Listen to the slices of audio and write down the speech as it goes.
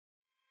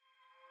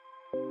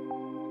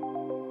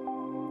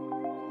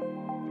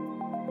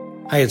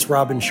Hi, it's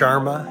Robin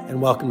Sharma,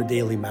 and welcome to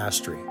Daily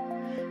Mastery.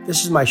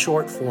 This is my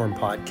short form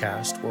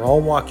podcast where I'll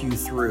walk you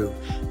through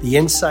the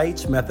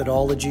insights,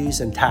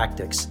 methodologies, and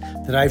tactics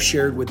that I've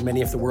shared with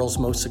many of the world's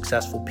most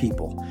successful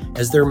people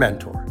as their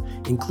mentor,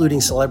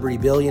 including celebrity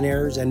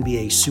billionaires,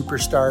 NBA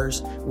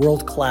superstars,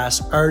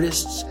 world-class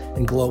artists,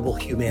 and global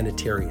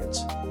humanitarians.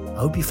 I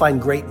hope you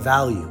find great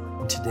value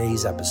in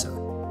today's episode.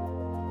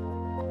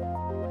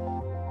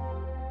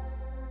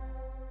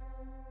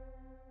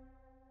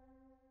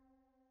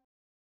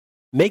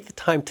 Make the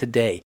time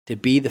today to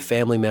be the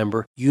family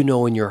member you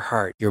know in your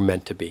heart you're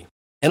meant to be.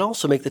 And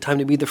also make the time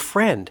to be the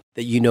friend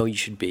that you know you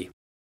should be.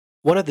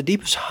 One of the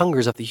deepest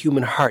hungers of the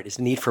human heart is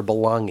the need for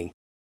belonging,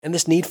 and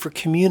this need for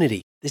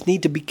community, this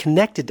need to be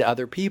connected to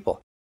other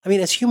people. I mean,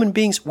 as human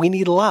beings, we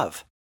need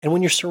love. And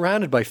when you're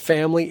surrounded by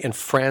family and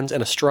friends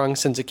and a strong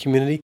sense of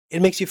community,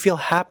 it makes you feel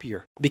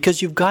happier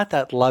because you've got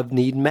that love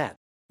need met.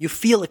 You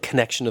feel a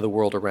connection to the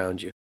world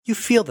around you. You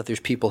feel that there's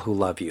people who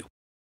love you.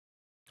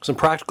 Some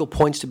practical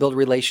points to build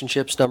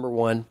relationships. Number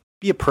one,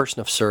 be a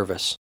person of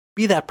service.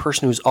 Be that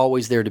person who's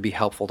always there to be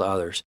helpful to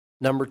others.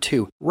 Number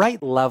two,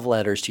 write love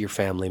letters to your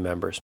family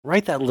members.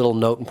 Write that little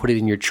note and put it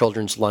in your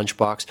children's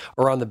lunchbox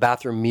or on the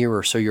bathroom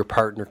mirror so your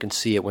partner can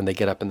see it when they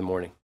get up in the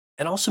morning.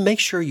 And also make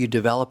sure you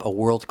develop a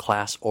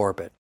world-class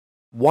orbit.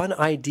 One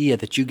idea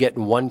that you get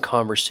in one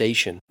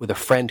conversation with a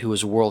friend who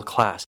is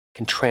world-class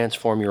can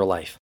transform your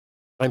life.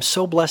 I'm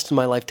so blessed in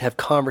my life to have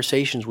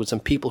conversations with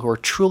some people who are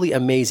truly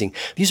amazing.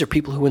 These are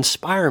people who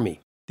inspire me.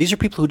 These are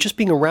people who just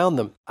being around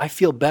them, I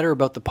feel better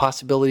about the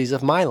possibilities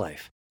of my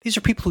life. These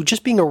are people who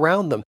just being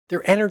around them,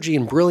 their energy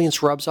and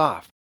brilliance rubs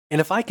off. And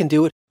if I can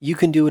do it, you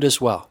can do it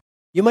as well.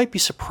 You might be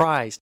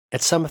surprised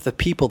at some of the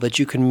people that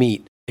you can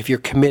meet if you're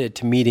committed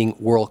to meeting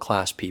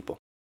world-class people.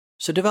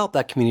 So develop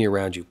that community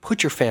around you.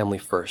 Put your family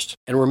first.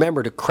 And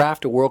remember, to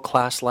craft a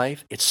world-class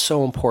life, it's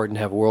so important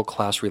to have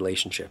world-class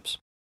relationships.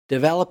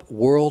 Develop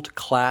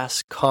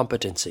world-class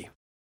competency.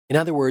 In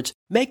other words,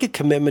 make a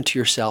commitment to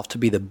yourself to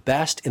be the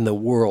best in the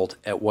world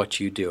at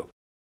what you do.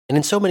 And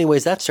in so many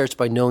ways, that starts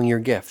by knowing your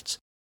gifts.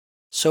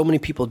 So many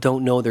people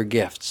don't know their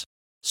gifts.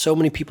 So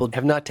many people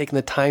have not taken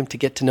the time to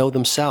get to know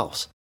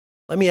themselves.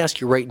 Let me ask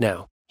you right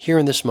now, here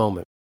in this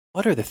moment,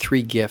 what are the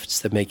 3 gifts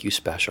that make you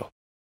special?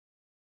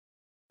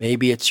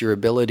 Maybe it's your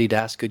ability to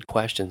ask good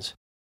questions.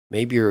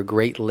 Maybe you're a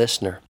great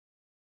listener.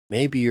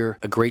 Maybe you're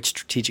a great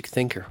strategic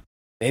thinker.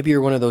 Maybe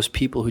you're one of those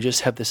people who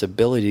just have this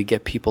ability to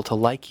get people to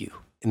like you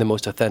in the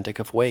most authentic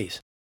of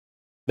ways.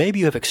 Maybe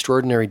you have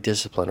extraordinary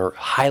discipline or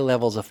high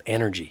levels of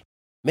energy.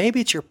 Maybe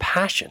it's your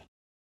passion.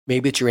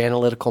 Maybe it's your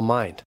analytical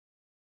mind.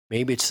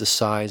 Maybe it's the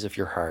size of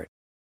your heart.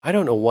 I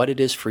don't know what it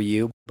is for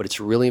you, but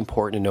it's really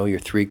important to know your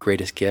 3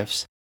 greatest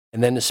gifts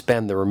and then to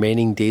spend the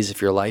remaining days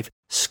of your life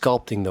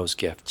sculpting those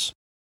gifts.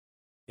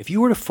 If you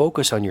were to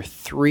focus on your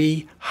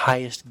 3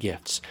 highest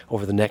gifts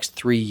over the next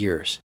 3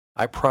 years,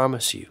 I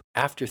promise you,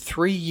 after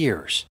 3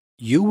 years,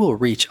 you will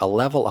reach a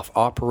level of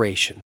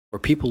operation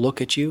where people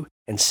look at you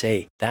and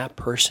say, that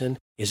person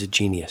is a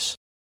genius.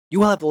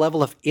 You will have the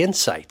level of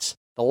insights,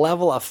 the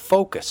level of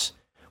focus,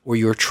 where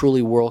you are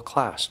truly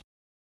world-class.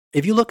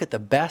 If you look at the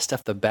best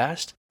of the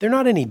best, they're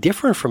not any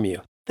different from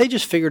you. They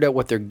just figured out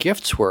what their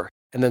gifts were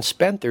and then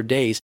spent their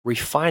days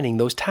refining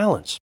those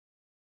talents.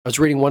 I was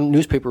reading one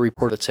newspaper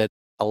report that said,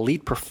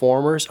 elite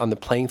performers on the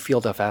playing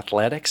field of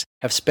athletics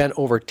have spent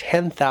over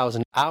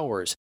 10,000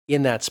 hours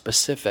in that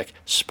specific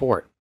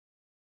sport.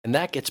 And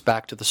that gets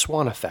back to the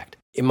swan effect.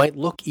 It might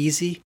look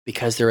easy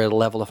because they're at a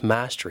level of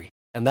mastery.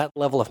 And that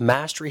level of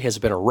mastery has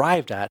been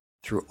arrived at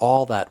through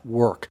all that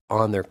work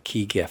on their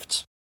key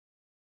gifts.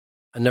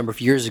 A number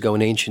of years ago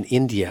in ancient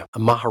India, a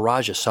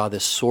Maharaja saw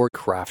this sword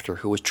crafter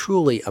who was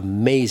truly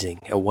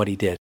amazing at what he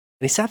did.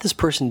 And he sat this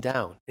person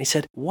down and he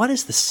said, what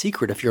is the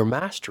secret of your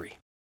mastery?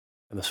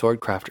 And the sword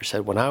crafter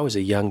said, when I was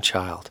a young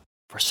child,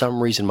 for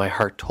some reason my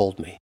heart told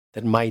me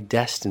that my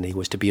destiny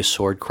was to be a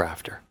sword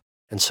crafter.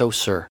 And so,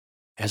 sir,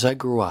 as I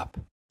grew up,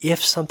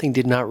 if something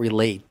did not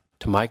relate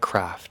to my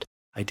craft,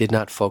 I did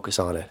not focus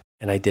on it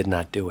and I did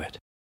not do it.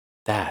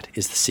 That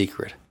is the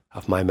secret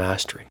of my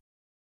mastery.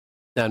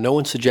 Now, no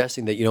one's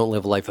suggesting that you don't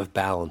live a life of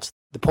balance.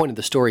 The point of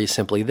the story is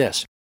simply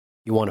this.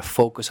 You want to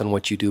focus on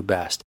what you do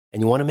best,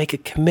 and you want to make a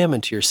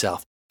commitment to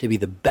yourself to be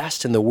the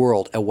best in the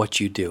world at what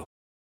you do.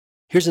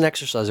 Here's an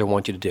exercise I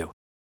want you to do.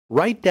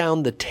 Write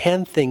down the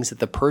 10 things that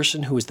the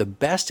person who is the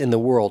best in the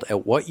world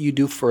at what you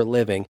do for a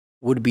living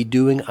would be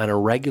doing on a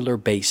regular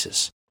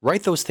basis.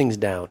 Write those things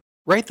down.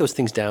 Write those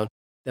things down,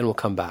 then we'll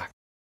come back.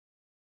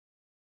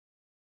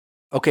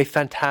 Okay,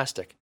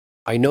 fantastic.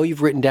 I know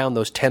you've written down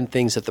those 10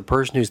 things that the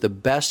person who's the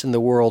best in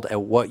the world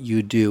at what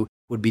you do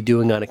would be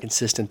doing on a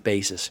consistent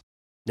basis.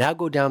 Now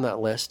go down that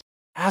list.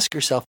 Ask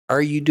yourself,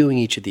 are you doing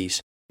each of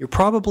these? You're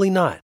probably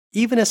not.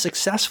 Even as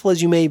successful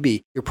as you may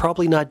be, you're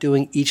probably not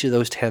doing each of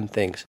those 10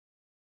 things.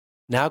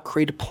 Now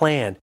create a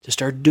plan to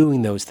start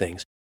doing those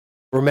things.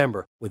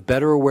 Remember, with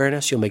better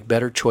awareness, you'll make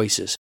better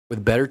choices.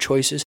 With better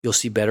choices, you'll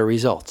see better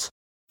results.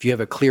 If you have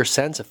a clear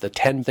sense of the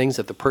 10 things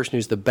that the person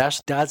who's the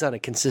best does on a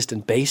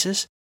consistent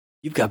basis,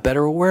 you've got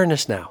better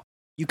awareness now.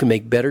 You can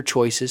make better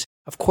choices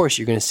of course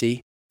you're going to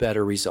see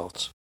better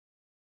results.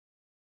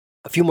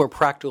 A few more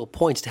practical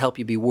points to help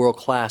you be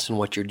world-class in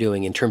what you're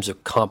doing in terms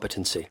of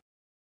competency.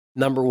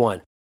 Number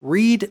one,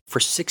 read for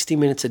 60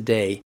 minutes a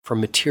day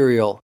from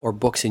material or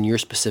books in your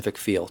specific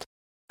field.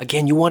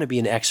 Again, you want to be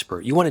an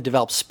expert. You want to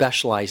develop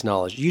specialized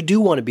knowledge. You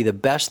do want to be the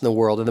best in the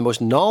world and the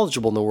most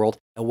knowledgeable in the world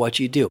at what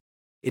you do.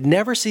 It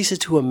never ceases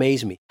to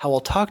amaze me how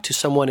I'll talk to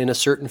someone in a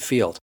certain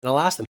field and I'll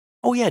ask them,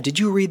 oh yeah, did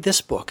you read this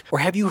book? Or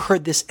have you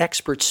heard this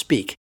expert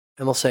speak?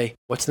 And they'll say,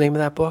 what's the name of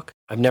that book?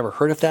 I've never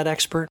heard of that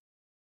expert.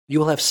 You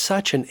will have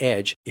such an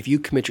edge if you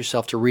commit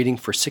yourself to reading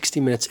for 60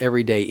 minutes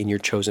every day in your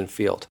chosen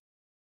field.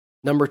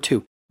 Number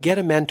two, get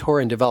a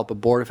mentor and develop a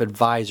board of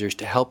advisors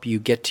to help you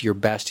get to your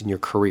best in your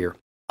career.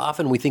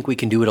 Often we think we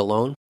can do it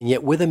alone, and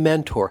yet with a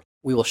mentor,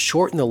 we will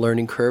shorten the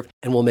learning curve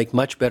and will make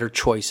much better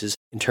choices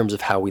in terms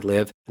of how we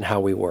live and how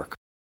we work.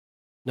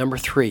 Number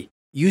three,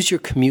 use your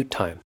commute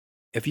time.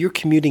 If you're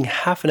commuting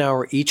half an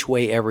hour each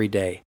way every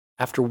day,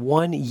 after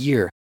 1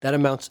 year, that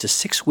amounts to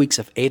 6 weeks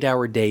of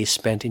 8-hour days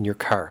spent in your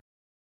car.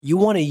 You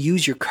want to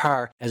use your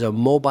car as a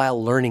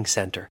mobile learning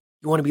center.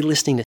 You want to be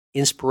listening to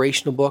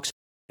inspirational books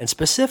and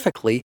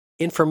specifically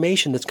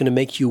information that's going to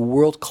make you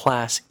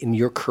world-class in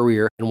your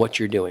career and what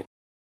you're doing.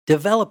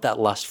 Develop that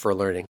lust for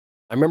learning.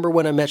 I remember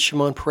when I met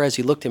Shimon Peres,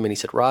 he looked at me and he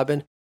said,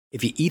 Robin,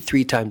 if you eat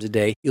 3 times a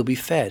day, you'll be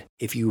fed.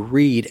 If you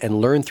read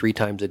and learn 3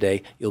 times a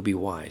day, you'll be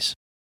wise.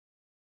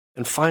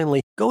 And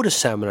finally, go to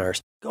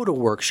seminars, go to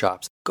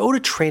workshops, go to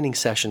training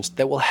sessions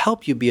that will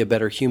help you be a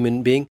better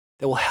human being,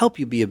 that will help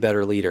you be a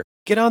better leader.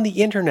 Get on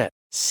the internet.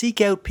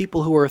 Seek out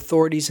people who are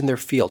authorities in their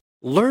field.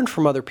 Learn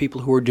from other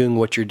people who are doing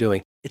what you're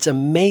doing. It's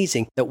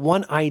amazing that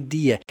one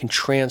idea can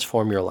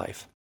transform your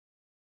life.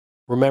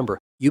 Remember,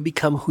 you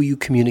become who you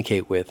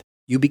communicate with.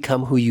 You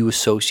become who you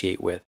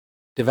associate with.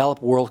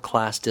 Develop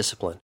world-class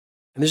discipline.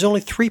 And there's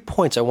only 3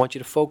 points I want you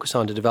to focus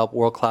on to develop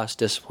world-class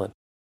discipline.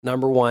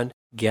 Number 1,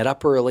 get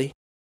up early.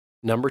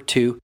 Number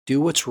 2,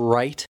 do what's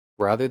right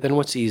rather than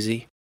what's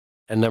easy.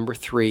 And number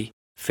 3,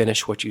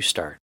 finish what you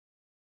start.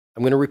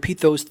 I'm going to repeat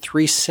those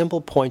 3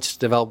 simple points to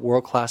develop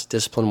world-class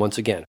discipline once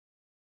again.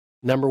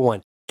 Number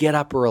 1, get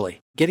up early.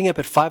 Getting up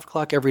at 5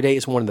 o'clock every day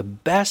is one of the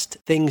best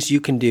things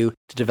you can do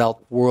to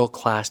develop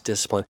world-class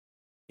discipline.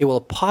 It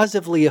will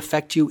positively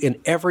affect you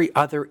in every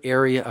other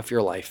area of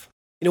your life.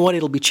 You know what?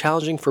 It'll be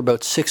challenging for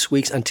about 6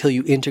 weeks until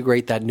you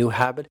integrate that new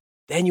habit.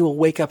 Then you will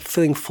wake up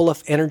feeling full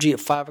of energy at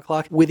 5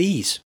 o'clock with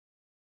ease.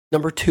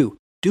 Number 2,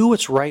 do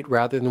what's right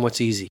rather than what's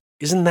easy.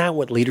 Isn't that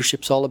what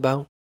leadership's all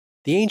about?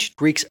 The ancient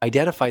Greeks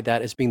identified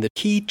that as being the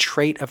key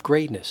trait of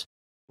greatness.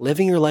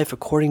 Living your life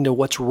according to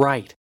what's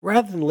right,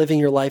 rather than living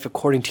your life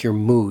according to your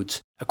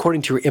moods,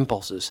 according to your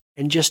impulses,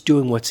 and just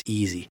doing what's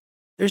easy.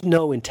 There's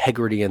no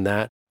integrity in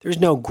that. There's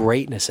no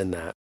greatness in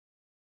that.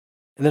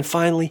 And then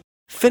finally,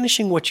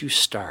 finishing what you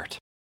start.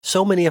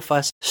 So many of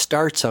us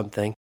start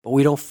something, but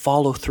we don't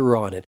follow through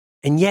on it.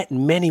 And yet,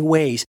 in many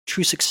ways,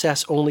 true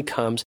success only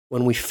comes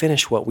when we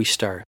finish what we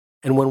start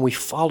and when we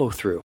follow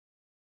through.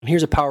 And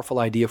here's a powerful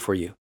idea for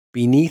you.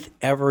 Beneath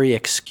every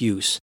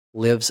excuse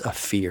lives a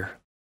fear.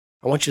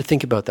 I want you to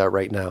think about that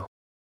right now.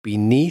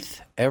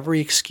 Beneath every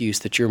excuse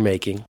that you're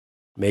making,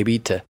 maybe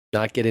to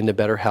not get into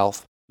better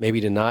health, maybe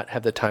to not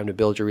have the time to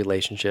build your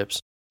relationships,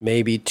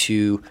 maybe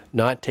to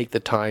not take the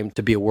time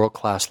to be a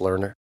world-class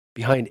learner,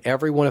 behind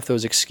every one of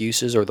those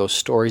excuses or those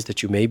stories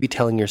that you may be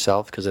telling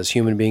yourself, because as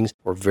human beings,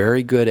 we're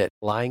very good at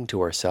lying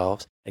to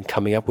ourselves and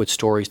coming up with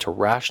stories to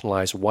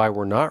rationalize why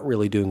we're not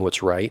really doing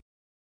what's right,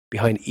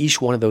 behind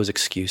each one of those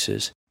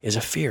excuses is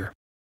a fear.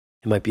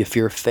 It might be a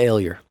fear of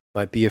failure, it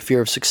might be a fear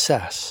of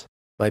success,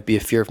 it might be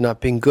a fear of not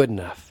being good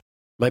enough,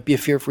 it might be a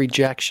fear of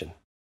rejection.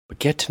 But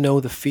get to know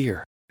the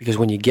fear, because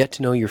when you get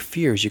to know your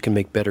fears, you can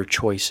make better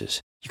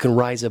choices. You can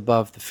rise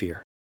above the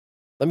fear.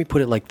 Let me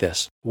put it like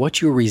this.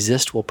 What you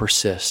resist will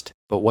persist,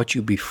 but what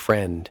you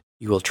befriend,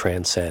 you will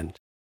transcend.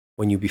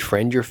 When you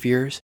befriend your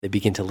fears, they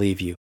begin to leave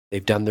you.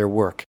 They've done their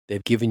work.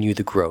 They've given you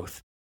the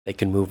growth. They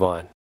can move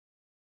on.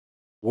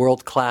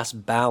 World-class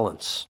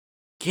balance.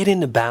 Get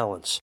into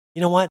balance.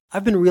 You know what?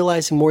 I've been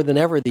realizing more than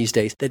ever these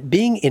days that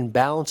being in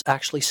balance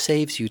actually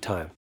saves you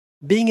time.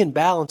 Being in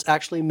balance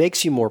actually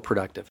makes you more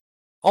productive.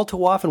 All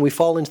too often we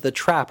fall into the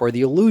trap or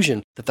the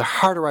illusion that the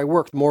harder I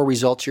work, the more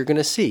results you're going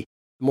to see.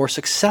 The more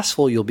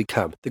successful you'll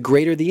become, the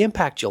greater the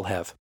impact you'll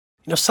have.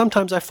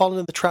 Sometimes I fall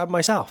into the trap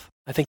myself.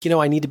 I think,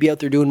 I need to be out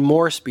there doing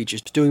more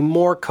speeches, doing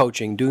more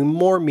coaching, doing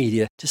more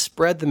media to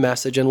spread the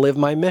message and live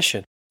my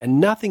mission. And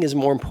nothing is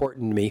more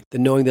important to me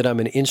than knowing that I'm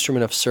an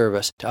instrument of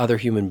service to other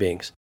human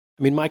beings.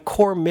 My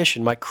core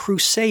mission, my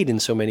crusade in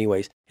so many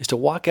ways, is to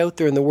walk out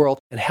there in the world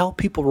and help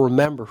people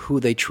remember who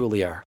they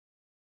truly are.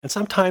 And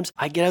sometimes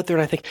I get out there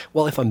and I think,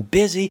 well, if I'm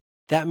busy,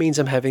 that means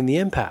I'm having the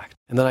impact.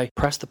 And then I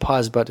press the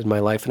pause button in my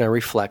life and I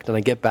reflect and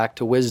I get back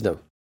to wisdom.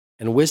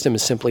 And wisdom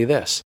is simply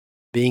this,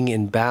 being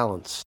in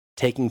balance,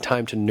 taking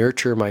time to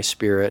nurture my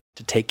spirit,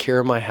 to take care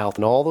of my health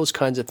and all those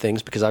kinds of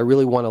things because I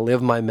really want to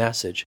live my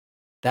message.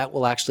 That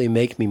will actually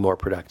make me more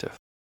productive.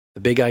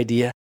 The big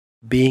idea,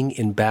 being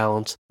in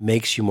balance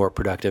makes you more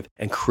productive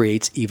and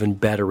creates even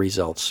better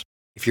results.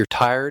 If you're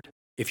tired,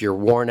 If you're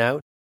worn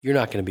out, you're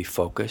not going to be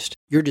focused.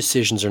 Your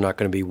decisions are not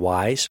going to be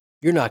wise.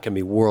 You're not going to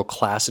be world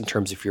class in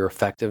terms of your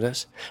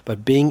effectiveness.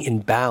 But being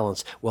in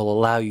balance will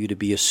allow you to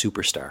be a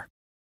superstar.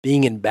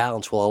 Being in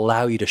balance will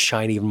allow you to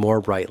shine even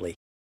more brightly.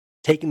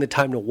 Taking the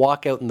time to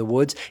walk out in the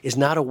woods is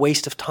not a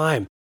waste of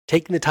time.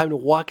 Taking the time to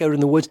walk out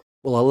in the woods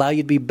will allow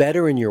you to be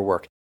better in your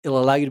work.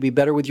 It'll allow you to be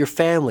better with your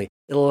family.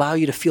 It'll allow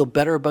you to feel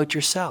better about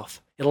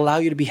yourself. It'll allow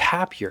you to be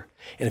happier.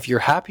 And if you're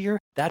happier,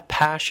 that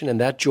passion and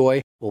that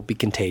joy will be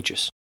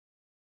contagious.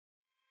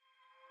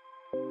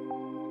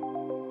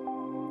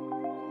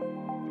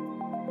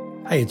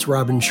 Hi, it's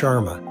Robin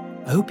Sharma.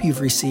 I hope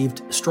you've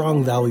received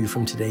strong value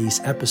from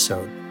today's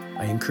episode.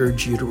 I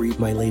encourage you to read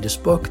my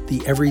latest book,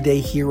 The Everyday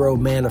Hero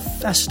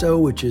Manifesto,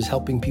 which is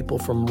helping people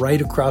from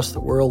right across the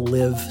world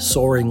live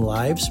soaring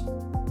lives.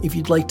 If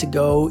you'd like to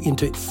go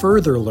into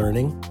further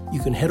learning,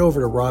 you can head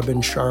over to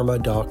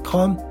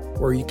robinsharma.com,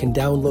 where you can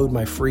download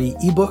my free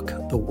ebook,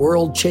 The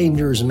World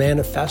Changers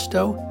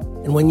Manifesto.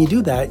 And when you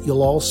do that,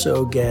 you'll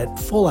also get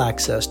full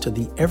access to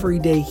the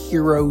Everyday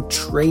Hero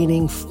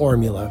Training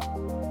Formula,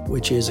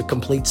 which is a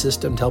complete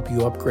system to help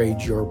you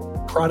upgrade your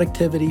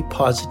productivity,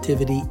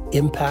 positivity,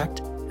 impact,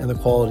 and the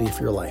quality of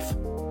your life.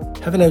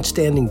 Have an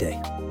outstanding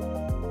day.